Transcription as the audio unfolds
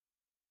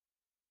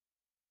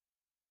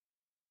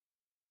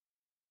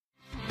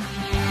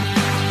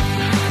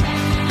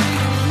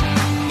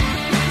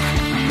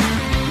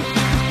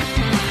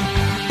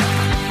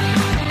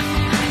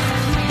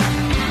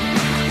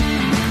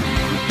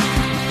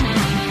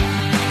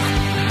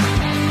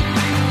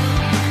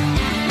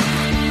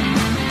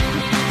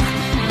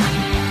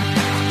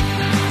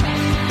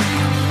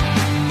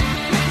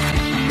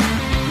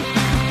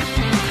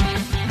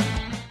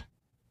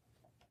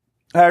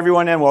Hi,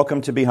 everyone, and welcome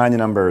to Behind the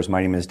Numbers.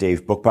 My name is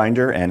Dave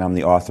Bookbinder, and I'm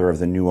the author of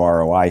the New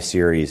ROI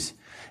series.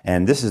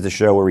 And this is the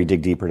show where we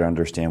dig deeper to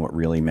understand what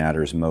really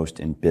matters most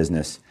in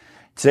business.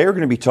 Today, we're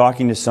going to be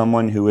talking to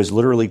someone who is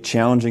literally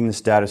challenging the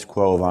status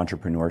quo of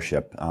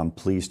entrepreneurship. I'm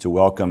pleased to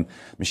welcome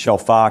Michelle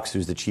Fox,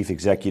 who's the Chief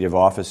Executive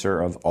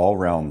Officer of All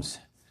Realms.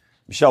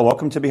 Michelle,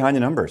 welcome to Behind the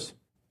Numbers.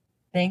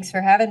 Thanks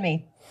for having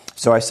me.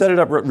 So I set it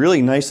up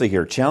really nicely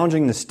here,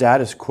 challenging the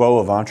status quo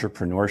of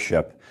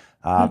entrepreneurship.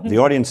 The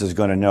audience is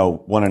going to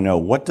want to know,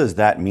 what does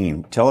that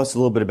mean? Tell us a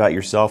little bit about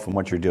yourself and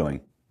what you're doing.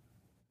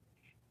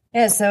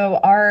 Yeah, so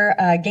our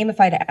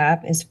gamified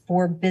app is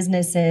for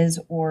businesses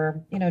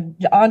or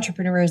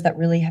entrepreneurs that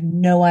really have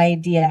no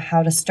idea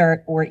how to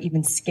start or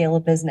even scale a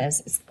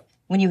business.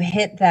 When you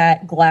hit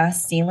that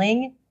glass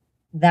ceiling,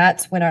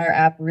 that's when our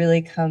app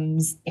really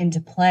comes into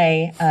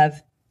play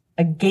of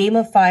a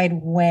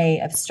gamified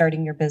way of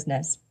starting your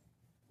business.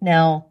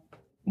 Now,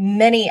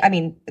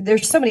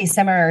 there's so many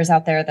seminars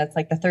out there that's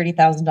like the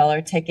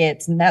 $30,000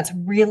 tickets, and that's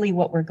really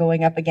what we're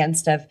going up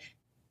against. Of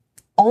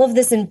all of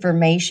this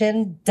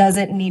information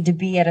doesn't need to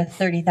be at a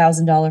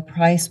 $30,000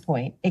 price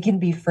point. It can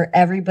be for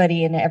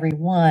everybody and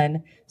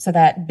everyone so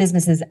that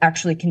businesses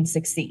actually can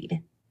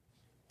succeed.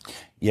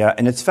 Yeah,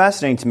 and it's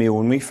fascinating to me.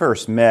 When we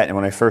first met and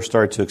when I first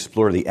started to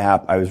explore the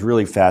app, I was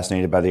really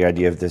fascinated by the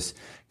idea of this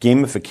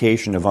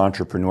gamification of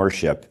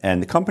entrepreneurship.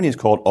 And the company is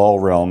called All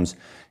Realms.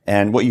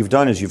 And what you've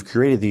done is you've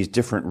created these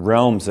different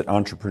realms that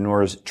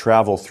entrepreneurs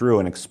travel through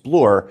and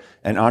explore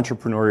an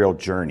entrepreneurial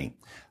journey.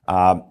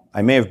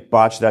 I may have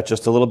botched that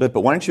just a little bit,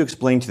 but why don't you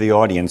explain to the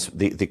audience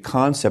the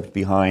concept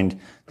behind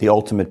the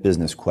ultimate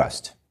business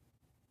quest?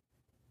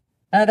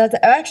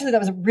 That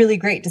was a really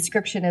great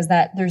description, is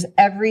that there's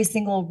every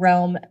single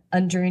realm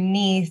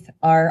underneath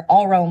our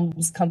All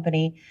Realms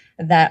company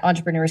that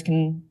entrepreneurs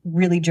can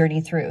really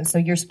journey through. So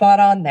you're spot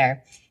on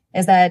there.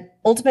 Is that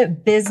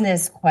Ultimate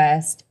Business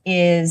Quest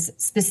is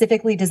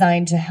specifically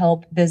designed to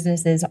help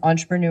businesses,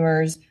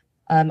 entrepreneurs,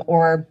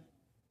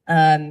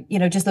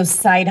 just those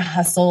side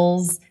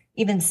hustles,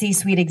 even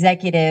C-suite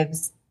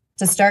executives,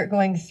 to start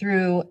going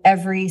through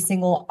every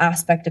single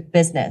aspect of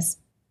business,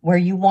 where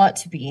you want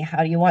to be,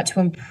 how do you want to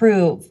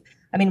improve.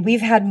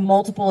 We've had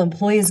multiple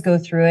employees go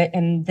through it,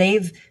 and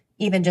they've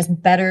even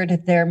just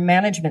bettered their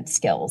management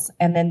skills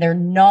and then their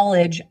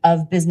knowledge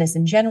of business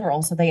in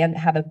general, so they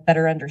have a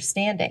better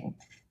understanding.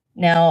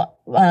 Now,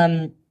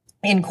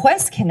 in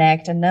Quest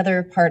Connect,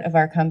 another part of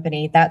our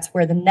company, that's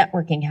where the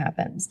networking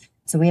happens.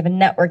 So we have a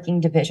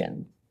networking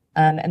division.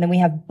 And then we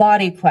have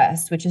Body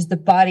Quest, which is the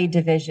body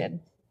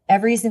division.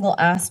 Every single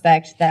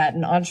aspect that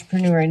an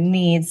entrepreneur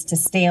needs to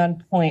stay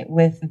on point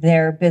with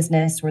their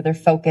business or their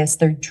focus,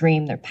 their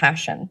dream, their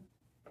passion.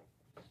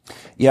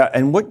 Yeah,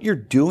 and what you're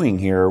doing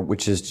here,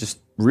 which is just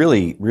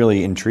really,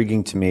 really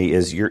intriguing to me,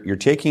 is you're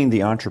taking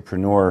the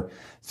entrepreneur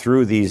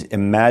through these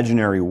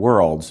imaginary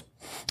worlds.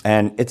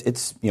 And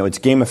it's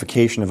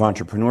gamification of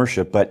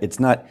entrepreneurship, but it's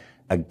not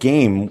a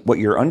game. What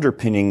you're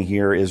underpinning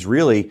here is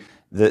really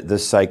the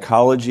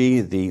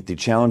psychology, the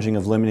challenging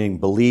of limiting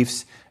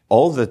beliefs,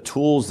 all the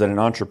tools that an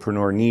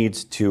entrepreneur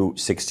needs to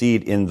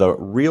succeed in the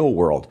real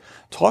world.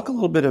 Talk a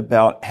little bit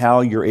about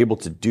how you're able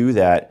to do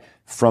that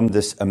from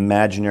this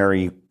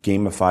imaginary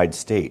gamified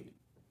state.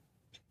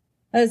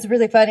 It's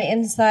really fun.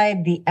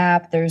 Inside the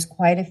app, there's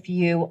quite a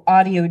few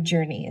audio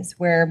journeys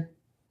where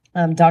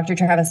Dr.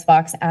 Travis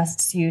Fox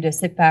asks you to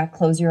sit back,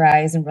 close your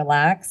eyes, and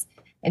relax,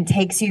 and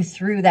takes you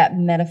through that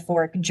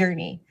metaphoric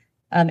journey.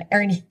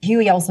 Aaron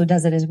Huey also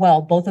does it as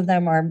well. Both of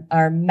them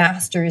are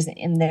masters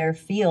in their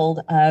field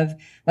of,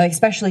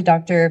 especially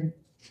Dr.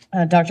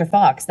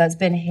 Fox. That's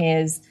been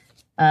his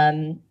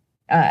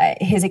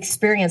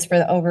experience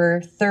for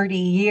over 30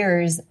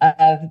 years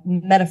of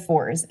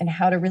metaphors and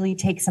how to really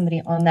take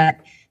somebody on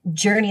that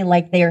journey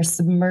like they are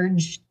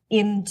submerged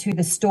into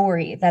the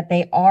story, that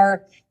they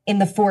are in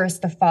the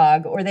forest of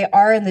fog or they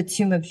are in the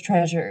tomb of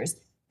treasures,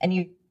 and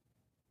you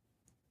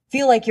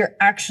feel like you're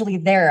actually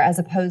there, as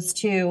opposed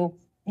to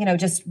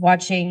just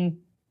watching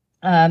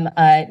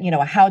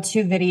a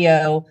how-to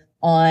video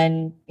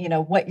on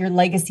what your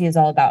legacy is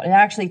all about. It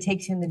actually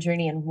takes you in the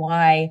journey and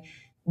why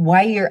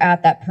you're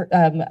at that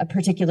a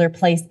particular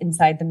place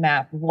inside the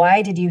map.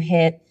 Why did you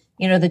hit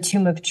the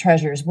tomb of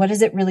treasures? What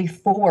is it really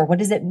for? What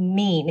does it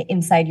mean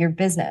inside your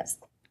business?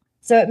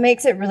 So it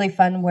makes it really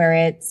fun, where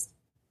it's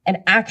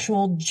an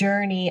actual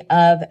journey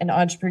of an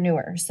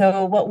entrepreneur.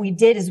 So what we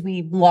did is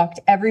we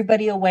locked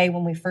everybody away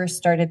when we first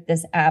started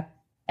this app,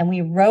 and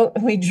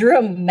we drew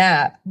a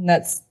map, and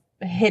that's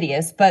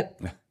hideous, but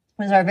it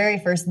was our very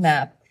first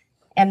map.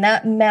 And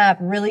that map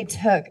really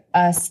took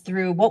us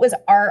through what was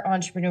our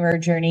entrepreneur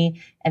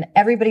journey, and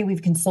everybody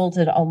we've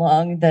consulted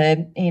along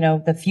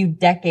the few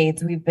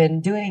decades we've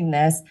been doing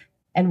this,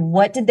 and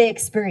what did they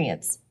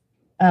experience?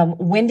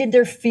 When did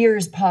their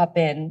fears pop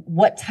in?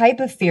 What type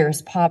of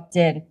fears popped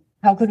in?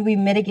 How could we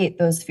mitigate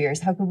those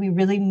fears? How could we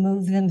really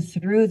move them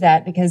through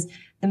that? Because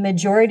the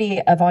majority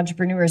of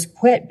entrepreneurs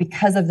quit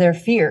because of their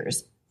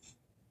fears.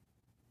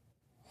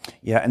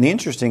 Yeah, and the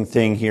interesting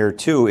thing here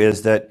too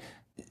is that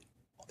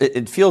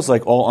it feels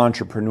like all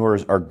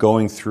entrepreneurs are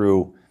going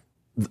through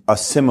a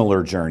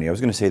similar journey. I was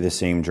going to say the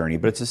same journey,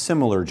 but it's a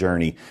similar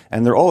journey.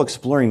 And they're all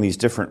exploring these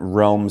different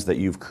realms that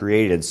you've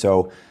created.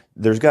 So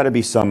there's got to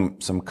be some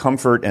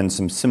comfort and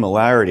some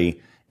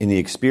similarity in the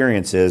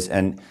experiences.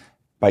 And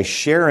by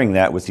sharing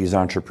that with these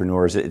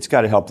entrepreneurs, it's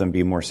got to help them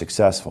be more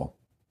successful.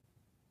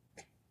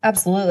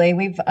 Absolutely.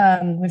 We've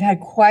had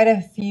quite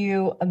a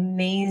few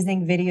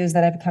amazing videos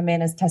that have come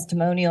in as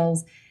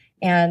testimonials,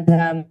 and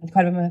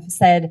quite a few have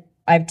said,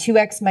 I've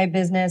 2x my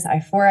business, I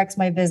 4x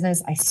my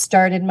business, I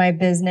started my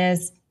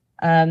business,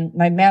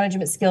 my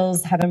management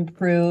skills have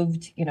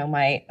improved,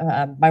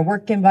 my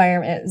work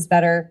environment is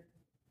better.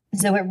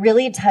 So it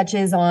really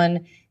touches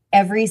on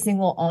every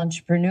single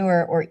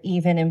entrepreneur or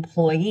even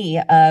employee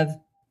of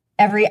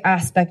every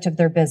aspect of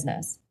their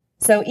business.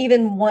 So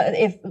even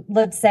if,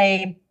 let's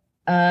say,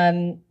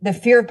 the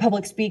fear of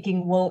public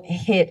speaking won't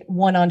hit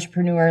one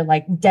entrepreneur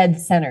like dead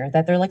center,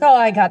 that they're like, oh,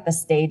 I got the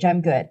stage,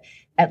 I'm good.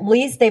 At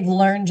least they've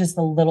learned just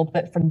a little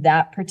bit from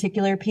that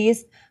particular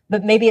piece,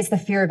 but maybe it's the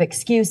fear of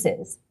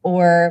excuses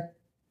or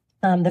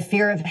the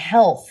fear of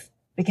health,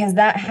 because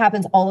that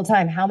happens all the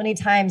time. How many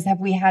times have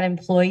we had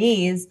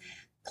employees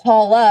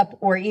call up,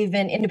 or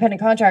even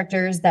independent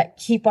contractors that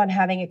keep on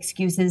having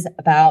excuses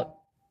about,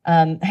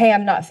 hey,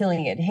 I'm not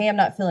feeling it. Hey, I'm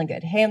not feeling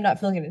good. Hey, I'm not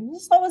feeling it.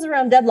 It's always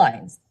around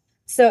deadlines.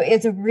 So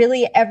it's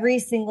really every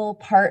single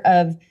part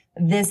of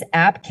this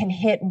app can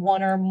hit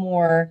one or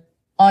more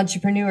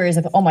entrepreneurs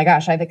of, oh my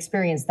gosh, I've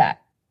experienced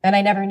that. And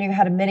I never knew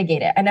how to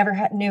mitigate it. I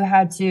never knew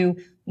how to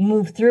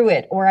move through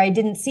it, or I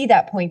didn't see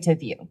that point of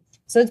view.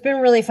 So it's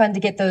been really fun to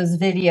get those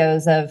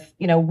videos of,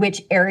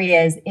 which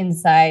areas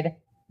inside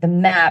the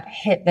map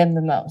hit them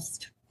the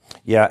most.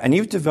 Yeah. And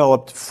you've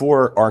developed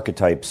 4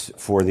 archetypes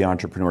for the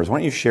entrepreneurs. Why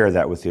don't you share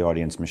that with the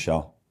audience,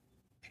 Michelle?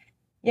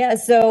 Yeah.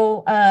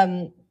 So,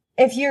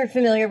 if you're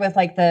familiar with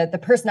like the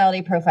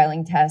personality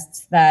profiling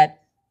tests that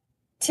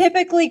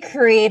typically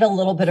create a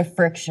little bit of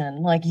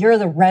friction, like you're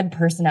the red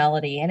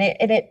personality, and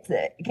it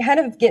kind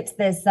of gets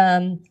this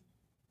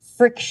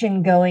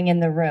friction going in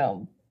the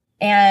room.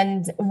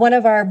 And one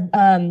of our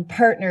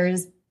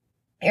partners,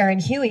 Aaron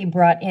Huey,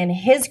 brought in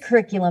his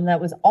curriculum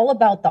that was all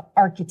about the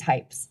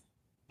archetypes.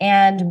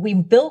 And we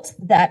built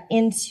that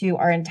into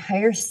our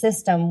entire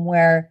system,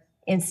 where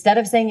instead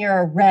of saying you're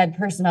a red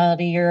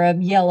personality, you're a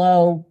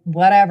yellow,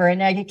 whatever, and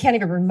now you can't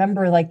even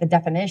remember like the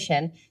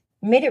definition,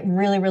 we made it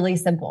really, really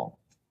simple.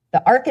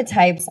 The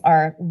archetypes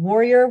are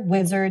warrior,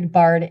 wizard,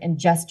 bard, and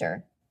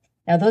jester.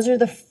 Now, those are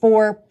the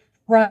 4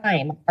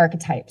 prime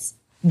archetypes.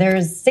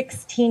 There's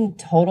 16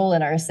 total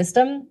in our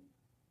system,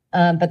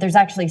 but there's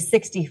actually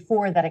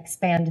 64 that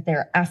expand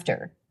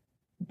thereafter.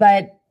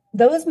 But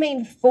those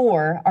main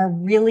 4 are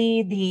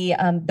really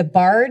the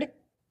bard,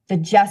 the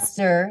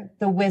jester,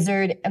 the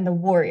wizard, and the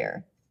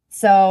warrior.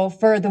 So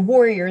for the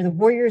warrior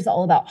is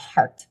all about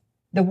heart.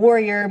 The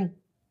warrior,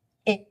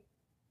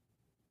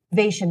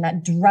 innovation,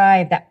 that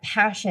drive, that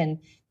passion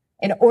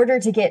in order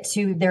to get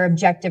to their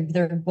objective,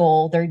 their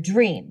goal, their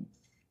dream.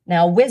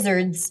 Now,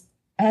 wizards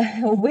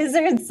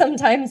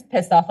sometimes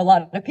piss off a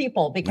lot of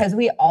people because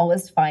we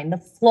always find the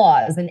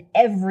flaws in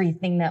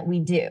everything that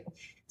we do.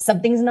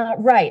 Something's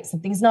not right.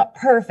 Something's not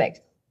perfect.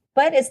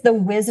 But it's the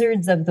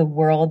wizards of the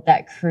world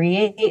that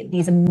create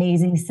these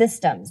amazing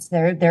systems.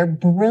 They're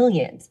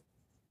brilliant.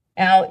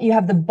 Now you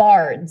have the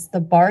bards. The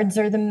bards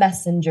are the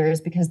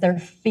messengers because they're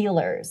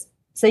feelers.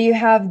 So you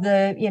have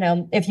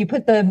if you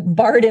put the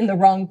bard in the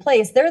wrong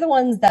place, they're the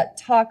ones that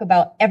talk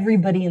about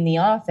everybody in the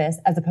office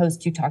as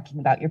opposed to talking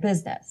about your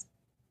business.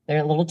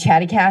 They're little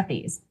chatty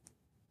Cathys.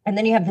 And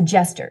then you have the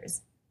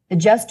jesters. The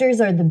jesters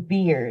are the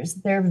beers.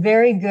 They're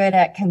very good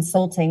at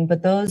consulting,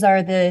 but those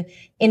are the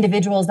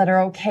individuals that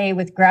are okay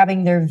with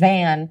grabbing their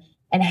van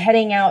and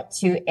heading out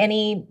to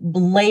any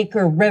lake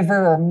or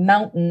river or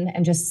mountain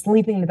and just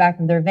sleeping in the back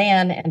of their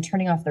van and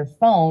turning off their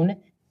phone.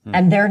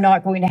 And they're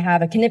not going to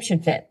have a conniption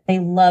fit. They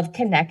love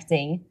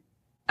connecting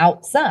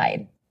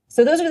outside.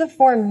 So those are the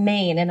 4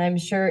 main. And I'm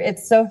sure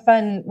it's so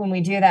fun when we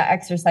do that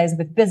exercise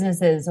with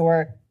businesses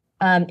or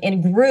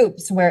in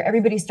groups where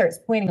everybody starts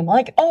pointing. I'm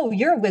like, oh,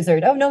 you're a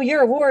wizard. Oh, no,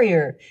 you're a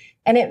warrior.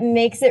 And it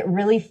makes it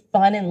really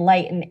fun and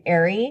light and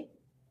airy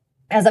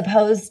as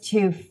opposed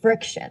to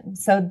friction.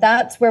 So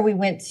that's where we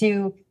went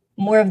to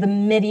more of the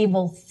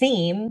medieval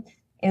theme,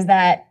 is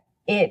that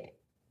it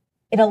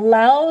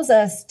allows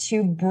us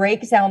to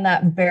break down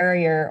that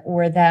barrier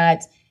or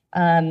that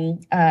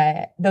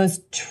those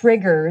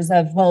triggers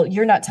of, well,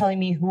 you're not telling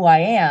me who I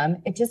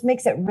am. It just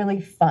makes it really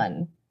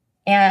fun.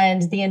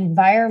 And the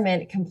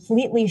environment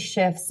completely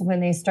shifts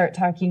when they start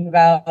talking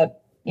about,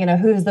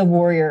 who's the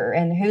warrior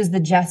and who's the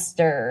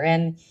jester.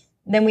 And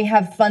then we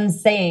have fun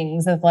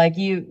sayings of like,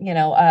 hold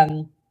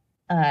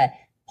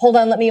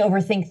on, let me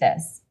overthink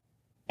this.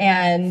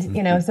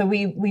 And, so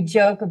we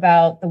joke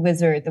about the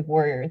wizard, the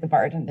warrior, the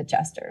bard, and the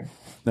jester.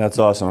 That's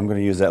awesome. I'm going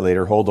to use that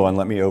later. Hold on,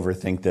 let me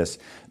overthink this.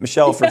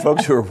 Michelle, for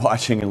folks who are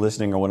watching and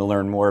listening or want to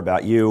learn more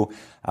about you,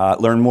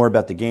 learn more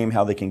about the game,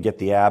 how they can get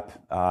the app,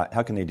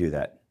 how can they do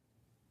that?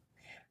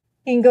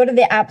 You can go to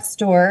the App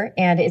Store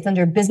and it's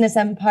under Business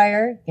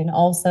Empire. You can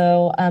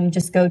also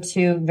just go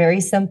to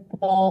very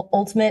simple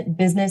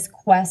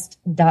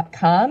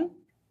ultimatebusinessquest.com.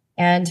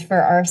 And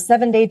for our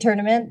 7-day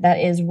tournament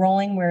that is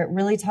rolling, where it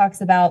really talks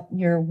about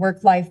your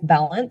work-life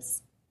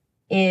balance,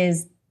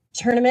 is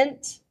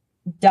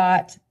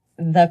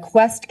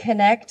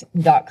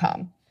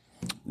tournament.thequestconnect.com.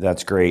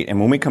 That's great. And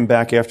when we come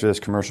back after this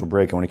commercial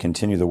break, I want to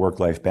continue the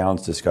work-life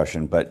balance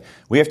discussion, but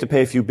we have to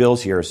pay a few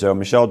bills here. So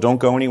Michelle, don't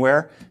go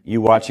anywhere.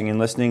 You watching and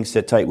listening,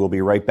 sit tight. We'll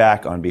be right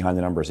back on Behind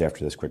the Numbers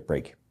after this quick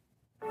break.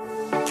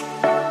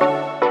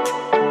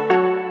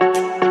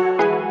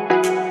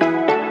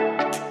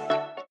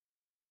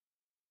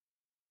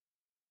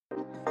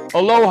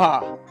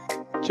 Aloha!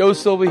 Joe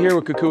Silva here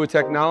with Kakua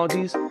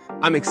Technologies.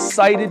 I'm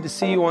excited to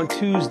see you on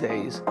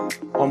Tuesdays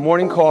on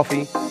Morning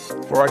Coffee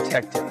for our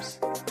tech tips.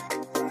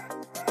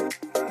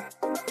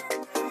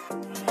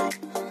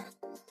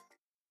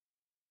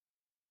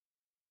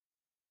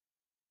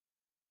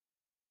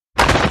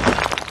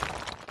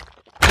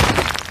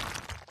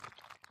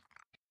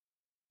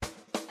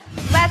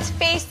 Let's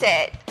face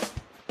it,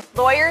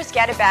 lawyers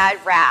get a bad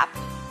rap.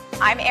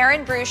 I'm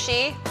Erin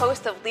Brucey,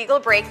 host of Legal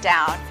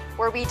Breakdown,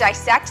 where we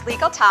dissect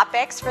legal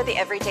topics for the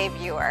everyday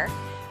viewer,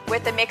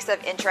 with a mix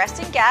of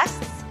interesting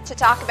guests to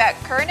talk about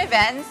current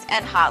events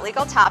and hot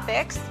legal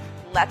topics.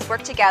 Let's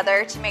work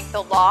together to make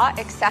the law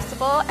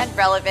accessible and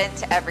relevant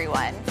to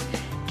everyone.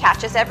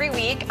 Catch us every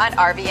week on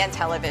RVN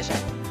Television.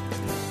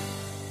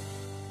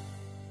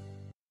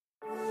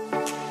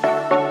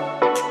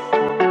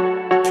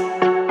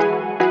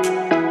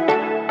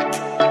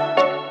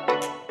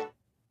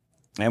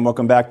 And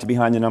welcome back to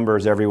Behind the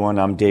Numbers, everyone.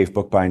 I'm Dave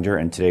Bookbinder,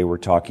 and today we're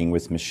talking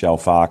with Michelle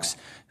Fox,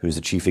 who's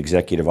the Chief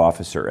Executive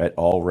Officer at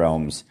All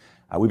Realms.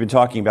 We've been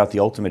talking about the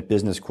Ultimate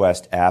Business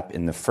Quest app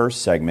in the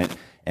first segment,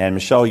 and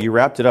Michelle, you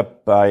wrapped it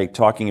up by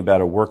talking about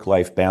a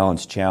work-life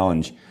balance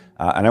challenge.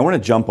 And I want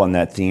to jump on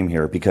that theme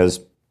here because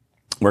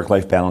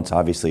work-life balance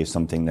obviously is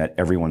something that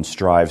everyone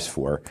strives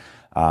for.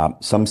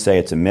 Some say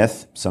it's a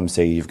myth. Some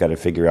say you've got to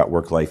figure out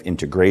work-life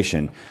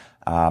integration.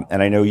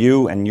 And I know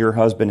you and your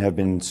husband have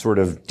been sort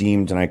of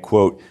deemed, and I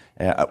quote,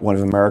 one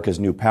of America's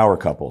new power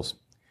couples.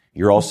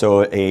 You're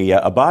also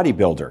a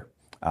bodybuilder,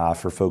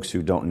 for folks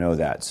who don't know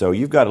that. So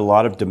you've got a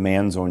lot of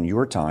demands on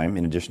your time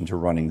in addition to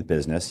running the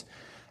business.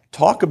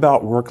 Talk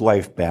about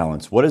work-life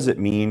balance. What does it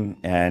mean,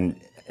 and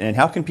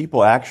how can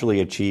people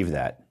actually achieve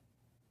that?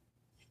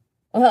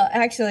 Well,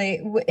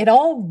 actually, it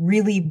all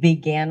really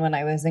began when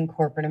I was in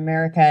corporate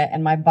America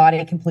and my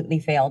body completely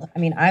failed. I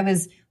mean,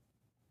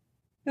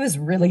 it was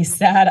really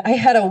sad. I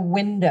had a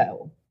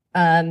window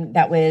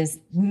that was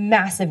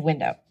massive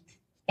window.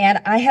 And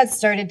I had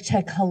started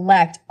to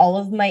collect all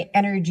of my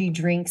energy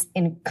drinks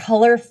in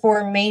color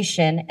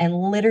formation and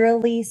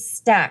literally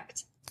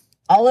stacked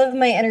all of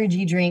my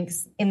energy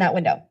drinks in that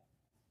window.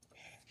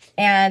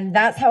 And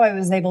that's how I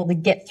was able to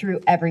get through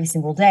every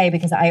single day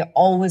because I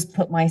always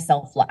put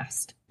myself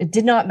last. It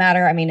did not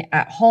matter. I mean,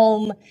 at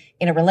home,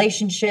 in a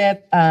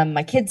relationship,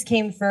 my kids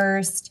came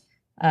first,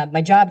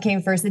 my job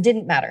came first. It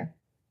didn't matter.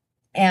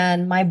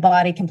 And my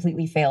body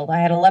completely failed. I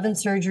had 11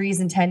 surgeries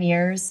in 10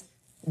 years.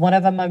 One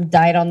of them I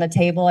died on the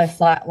table. I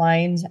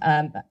flatlined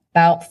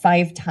about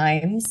 5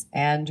 times,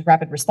 and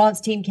rapid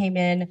response team came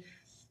in,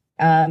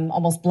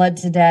 almost bled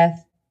to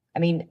death. I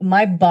mean,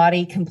 my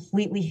body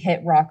completely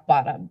hit rock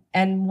bottom.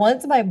 And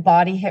once my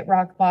body hit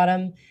rock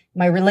bottom,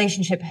 my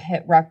relationship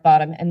hit rock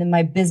bottom, and then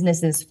my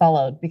businesses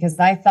followed because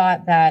I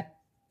thought that,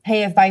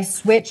 hey, if I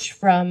switch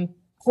from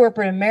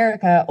corporate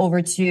America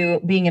over to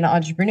being an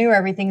entrepreneur,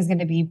 everything's going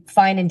to be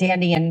fine and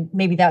dandy. And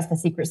maybe that's the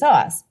secret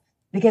sauce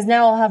because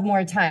now I'll have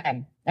more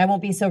time. I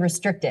won't be so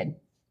restricted.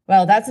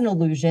 Well, that's an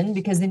illusion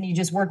because then you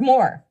just work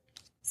more.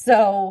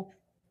 So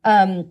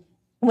when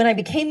I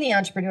became the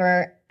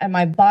entrepreneur and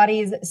my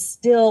body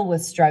still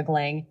was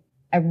struggling,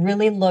 I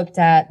really looked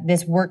at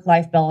this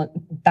work-life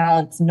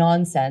balance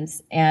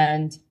nonsense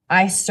and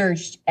I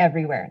searched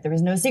everywhere. There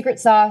was no secret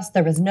sauce.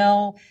 There was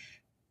no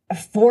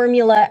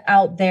formula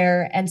out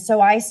there. And so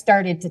I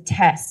started to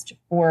test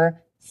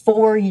for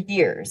 4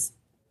 years.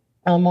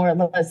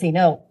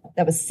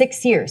 That was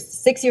 6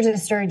 years. 6 years I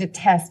started to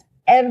test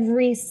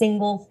every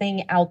single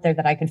thing out there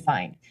that I could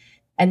find,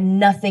 and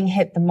nothing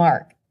hit the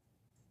mark.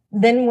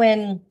 Then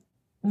when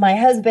my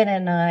husband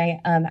and I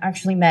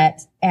actually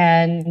met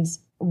and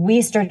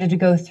we started to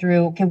go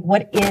through, okay,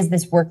 what is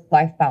this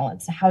work-life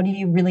balance? How do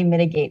you really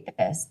mitigate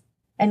this?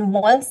 And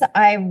once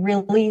I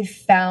really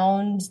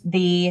found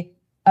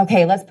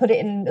let's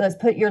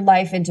put your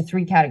life into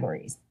 3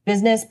 categories: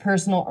 business,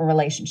 personal, or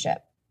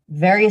relationship.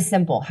 Very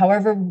simple.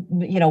 However,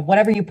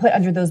 whatever you put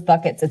under those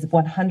buckets is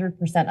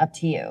 100% up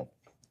to you.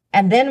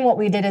 And then what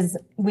we did is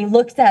we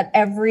looked at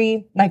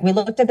we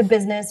looked at the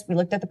business, we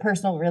looked at the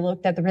personal, we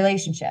looked at the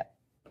relationship.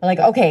 We're like,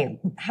 okay,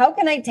 how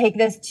can I take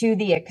this to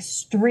the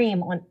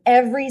extreme on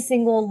every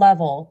single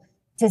level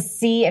to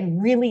see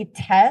and really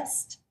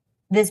test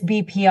this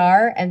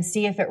BPR and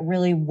see if it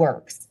really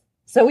works?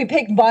 So we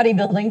picked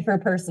bodybuilding for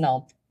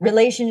personal,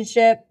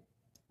 relationship,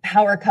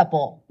 power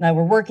couple. Now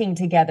we're working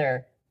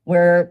together,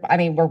 We're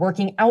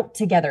working out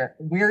together.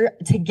 We're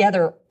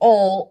together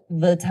all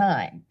the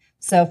time.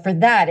 So for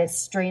that, it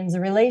strains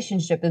a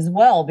relationship as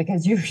well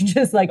because you're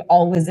just like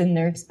always in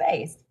their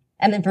space.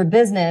 And then for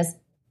business,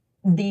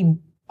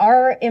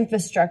 our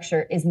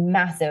infrastructure is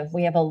massive.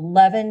 We have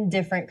 11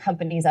 different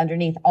companies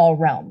underneath all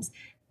realms,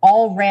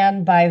 all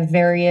ran by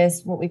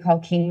various what we call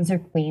kings or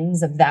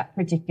queens of that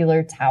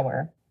particular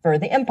tower for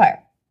the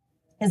empire.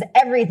 Because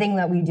everything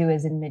that we do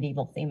is in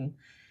medieval theme.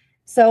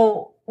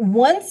 So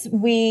once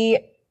we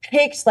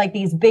picked like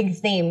these big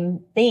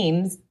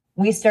themes,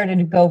 we started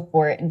to go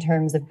for it in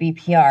terms of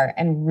BPR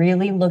and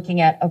really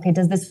looking at, okay,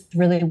 does this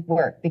really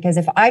work? Because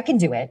if I can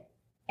do it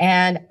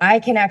and I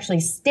can actually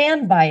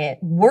stand by it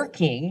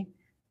working,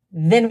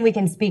 then we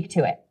can speak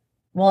to it.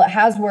 Well, it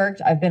has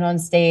worked. I've been on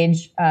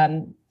stage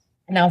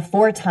now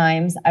 4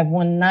 times. I've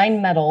won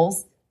 9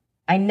 medals.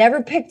 I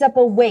never picked up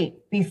a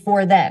weight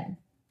before then.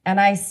 And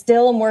I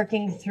still am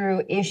working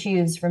through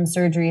issues from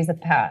surgeries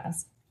of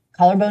past.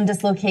 Collarbone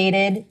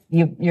dislocated.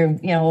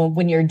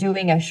 When you're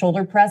doing a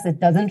shoulder press, it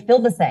doesn't feel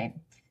the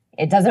same.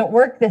 It doesn't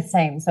work the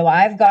same. So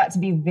I've got to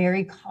be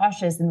very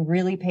cautious and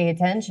really pay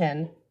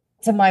attention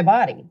to my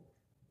body.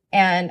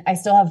 And I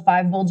still have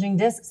 5 bulging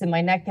discs in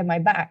my neck and my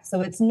back.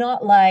 So it's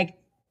not like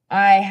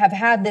I have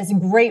had this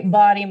great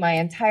body my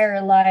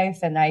entire life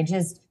and I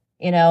just,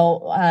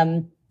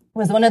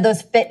 was one of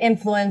those fit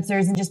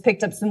influencers and just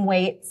picked up some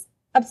weights.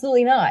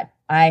 Absolutely not.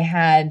 I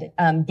had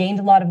gained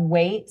a lot of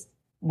weight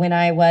when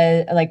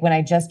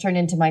I just turned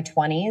into my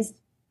 20s.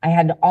 I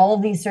had all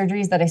of these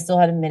surgeries that I still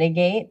had to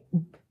mitigate,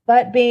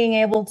 but being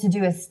able to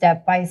do a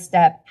step by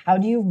step, how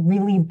do you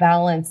really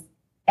balance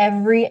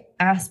every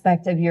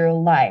aspect of your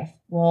life?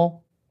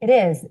 Well, it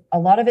is. A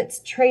lot of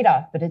it's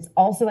trade-off, but it's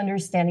also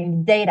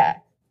understanding data.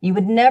 You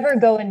would never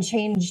go and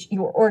change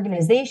your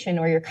organization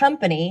or your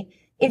company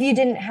if you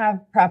didn't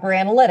have proper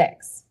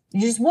analytics.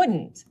 You just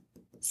wouldn't.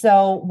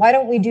 So why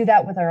don't we do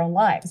that with our own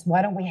lives?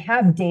 Why don't we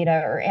have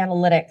data or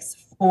analytics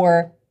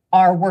for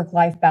our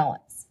work-life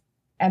balance?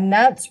 And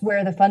that's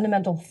where the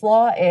fundamental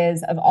flaw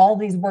is of all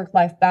these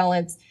work-life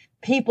balance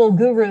people,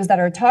 gurus that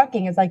are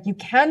talking. It's like, you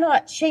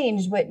cannot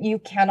change what you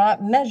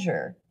cannot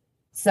measure.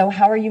 So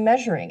how are you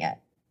measuring it?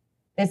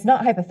 It's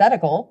not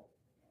hypothetical.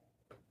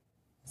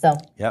 So.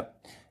 Yep.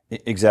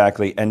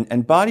 Exactly. And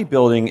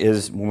bodybuilding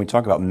is, when we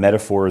talk about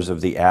metaphors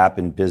of the app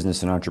in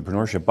business and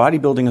entrepreneurship,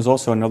 bodybuilding is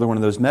also another one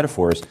of those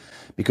metaphors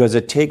because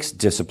it takes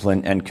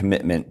discipline and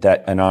commitment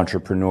that an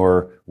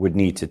entrepreneur would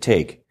need to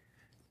take.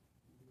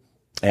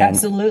 And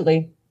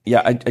absolutely.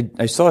 Yeah,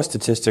 I saw a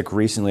statistic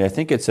recently. I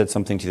think it said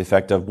something to the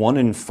effect of 1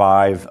 in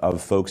 5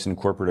 of folks in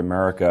corporate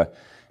America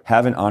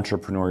have an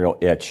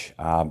entrepreneurial itch,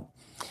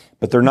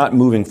 but they're not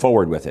moving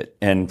forward with it.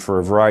 And for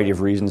a variety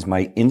of reasons,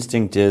 my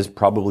instinct is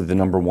probably the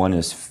number one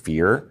is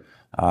fear.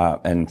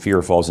 And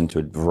fear falls into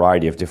a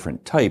variety of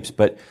different types.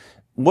 But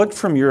what,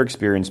 from your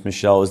experience,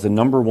 Michelle, is the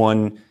number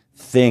one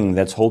thing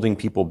that's holding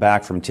people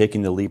back from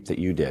taking the leap that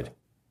you did?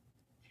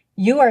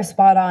 You are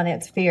spot on.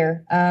 It's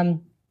fear.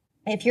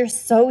 If you're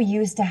so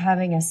used to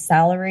having a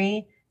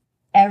salary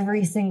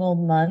every single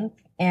month,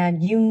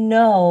 and you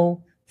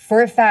know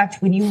for a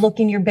fact when you look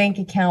in your bank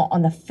account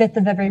on the 5th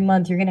of every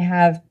month, you're going to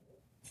have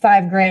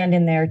 $5,000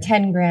 in there,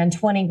 10 grand,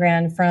 20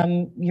 grand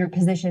from your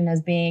position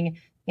as being,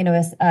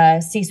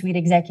 a C-suite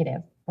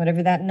executive,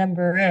 whatever that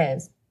number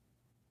is.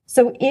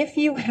 So if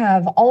you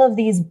have all of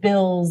these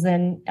bills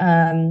and,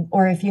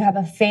 or if you have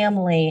a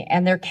family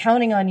and they're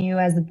counting on you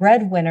as the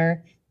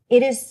breadwinner,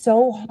 it is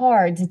so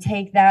hard to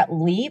take that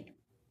leap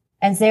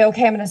and say,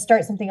 okay, I'm going to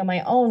start something on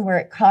my own where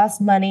it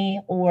costs money,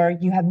 or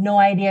you have no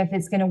idea if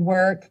it's going to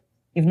work.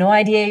 You have no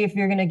idea if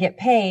you're going to get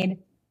paid.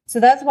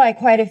 So that's why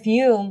quite a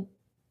few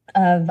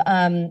of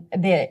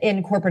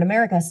in corporate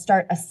America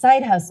start a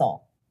side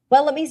hustle.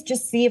 Well, let me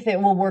just see if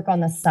it will work on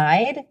the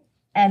side,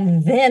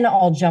 and then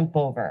I'll jump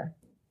over.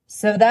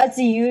 So that's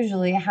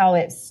usually how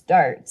it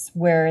starts,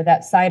 where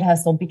that side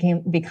hustle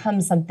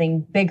becomes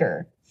something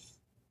bigger.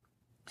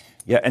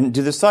 Yeah, and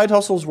do the side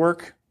hustles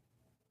work?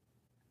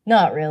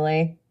 Not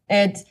really.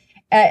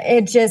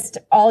 It just,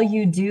 all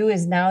you do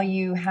is now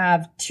you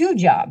have 2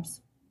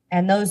 jobs.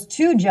 And those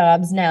 2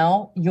 jobs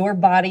now, your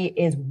body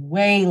is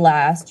way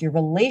last. Your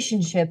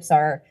relationships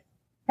are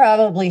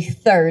probably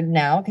third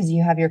now because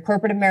you have your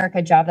corporate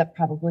America job that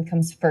probably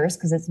comes first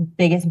because it's the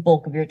biggest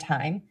bulk of your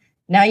time.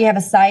 Now you have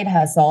a side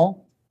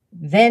hustle.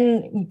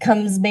 Then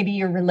comes maybe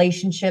your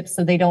relationships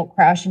so they don't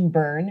crash and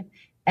burn.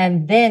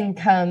 And then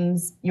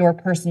comes your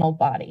personal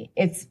body.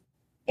 It's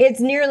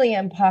nearly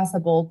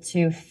impossible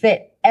to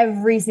fit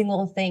every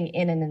single thing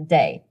in a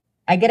day.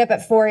 I get up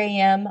at 4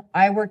 a.m.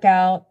 I work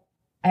out.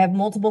 I have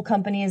multiple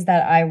companies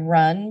that I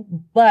run,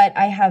 but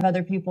I have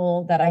other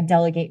people that I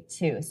delegate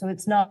to. So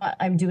it's not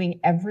I'm doing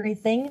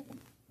everything,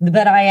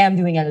 but I am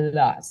doing a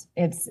lot.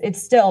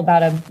 It's still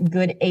about a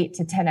good 8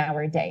 to 10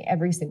 hour day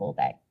every single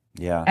day.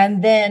 Yeah.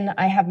 And then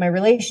I have my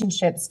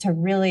relationships to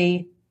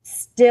really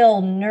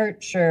still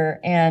nurture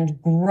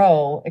and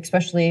grow,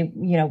 especially,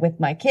 with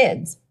my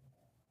kids.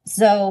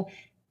 So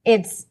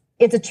it's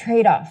a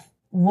trade-off.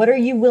 What are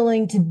you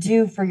willing to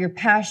do for your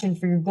passion,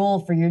 for your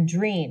goal, for your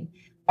dream?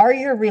 Are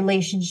your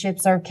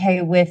relationships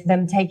okay with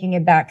them taking a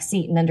back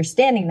seat and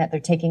understanding that they're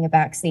taking a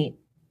back seat?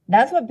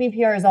 That's what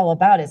BPR is all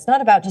about. It's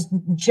not about just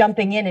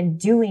jumping in and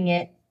doing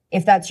it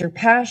if that's your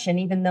passion,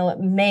 even though it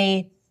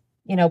may,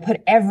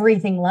 put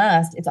everything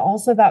last. It's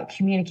also about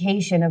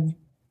communication of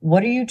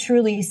what are you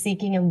truly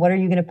seeking and what are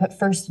you going to put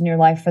first in your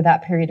life for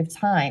that period of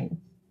time?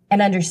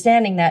 And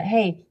understanding that,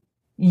 hey,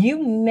 you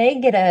may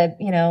get a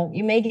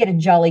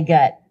jolly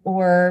gut,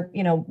 or,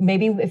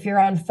 maybe if you're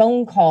on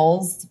phone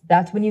calls,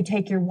 that's when you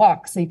take your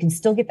walk. So you can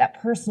still get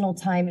that personal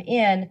time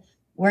in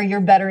where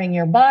you're bettering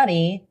your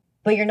body,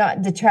 but you're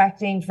not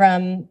detracting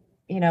from,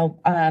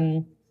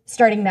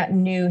 starting that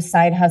new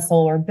side hustle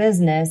or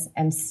business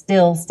and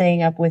still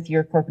staying up with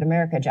your corporate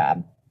America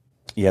job.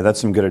 Yeah, that's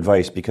some good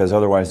advice, because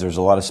otherwise there's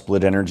a lot of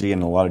split energy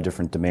and a lot of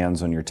different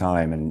demands on your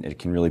time, and it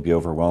can really be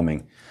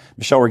overwhelming.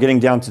 Michelle, we're getting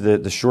down to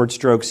the short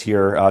strokes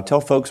here. Tell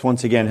folks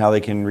once again how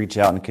they can reach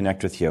out and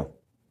connect with you.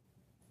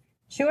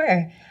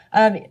 Sure.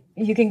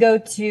 You can go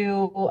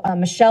to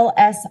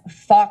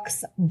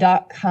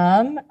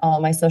michellesfox.com. All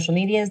my social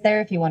media is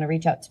there if you want to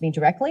reach out to me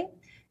directly.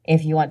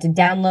 If you want to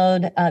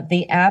download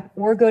the app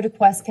or go to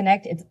Quest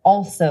Connect, it's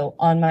also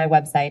on my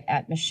website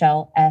at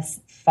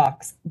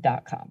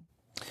michellesfox.com.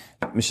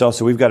 Michelle,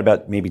 so we've got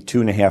about maybe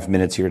 2.5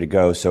 minutes here to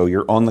go. So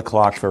you're on the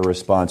clock for a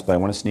response, but I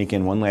want to sneak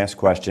in one last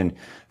question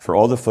for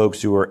all the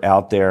folks who are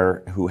out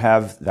there who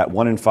have that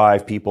 1 in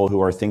 5 people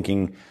who are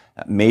thinking,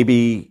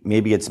 maybe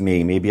it's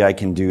me, maybe I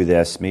can do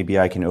this, maybe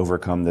I can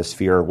overcome this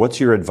fear. What's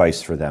your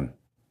advice for them?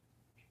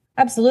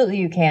 Absolutely,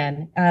 you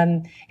can.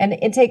 And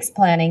it takes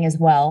planning as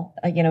well.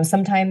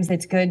 Sometimes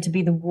it's good to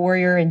be the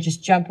warrior and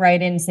just jump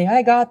right in and say,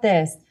 I got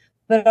this.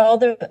 But all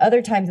the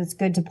other times it's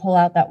good to pull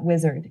out that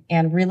wizard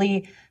and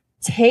really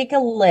take a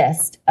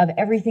list of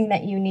everything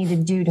that you need to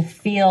do to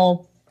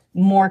feel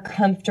more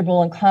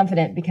comfortable and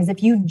confident. Because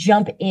if you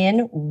jump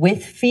in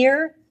with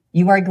fear,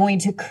 you are going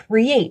to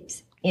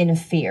create in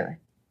fear.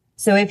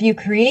 So if you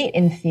create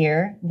in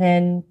fear,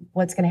 then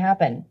what's going to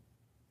happen?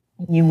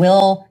 You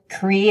will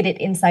create it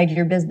inside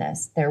your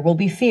business. There will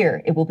be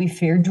fear. It will be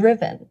fear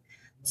driven.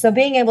 So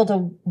being able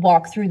to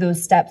walk through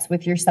those steps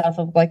with yourself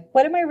of like,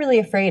 what am I really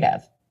afraid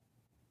of?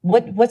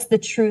 What's the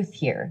truth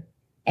here?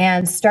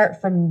 And start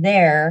from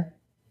there,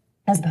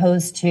 as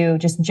opposed to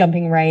just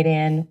jumping right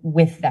in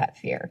with that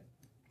fear.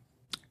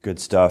 Good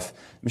stuff.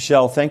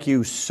 Michelle, thank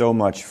you so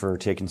much for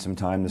taking some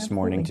time this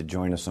morning to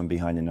join us on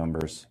Behind the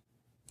Numbers.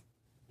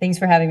 Thanks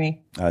for having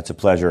me. It's a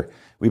pleasure.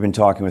 We've been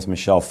talking with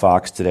Michelle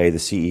Fox today, the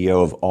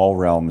CEO of All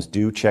Realms.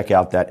 Do check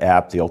out that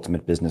app, The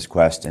Ultimate Business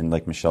Quest, and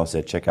like Michelle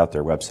said, check out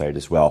their website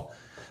as well.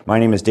 My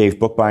name is Dave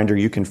Bookbinder.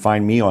 You can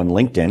find me on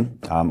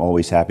LinkedIn. I'm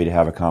always happy to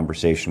have a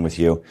conversation with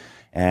you.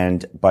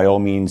 And by all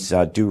means,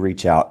 do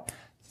reach out.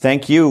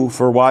 Thank you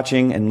for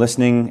watching and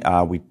listening.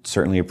 We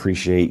certainly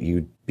appreciate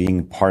you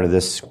being part of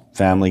this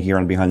family here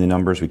on Behind the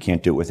Numbers. We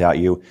can't do it without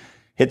you.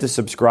 Hit the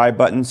subscribe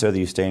button so that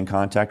you stay in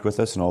contact with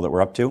us and all that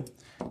we're up to.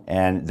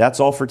 And that's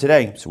all for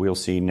today. So we'll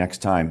see you next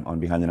time on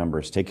Behind the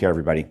Numbers. Take care,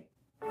 everybody.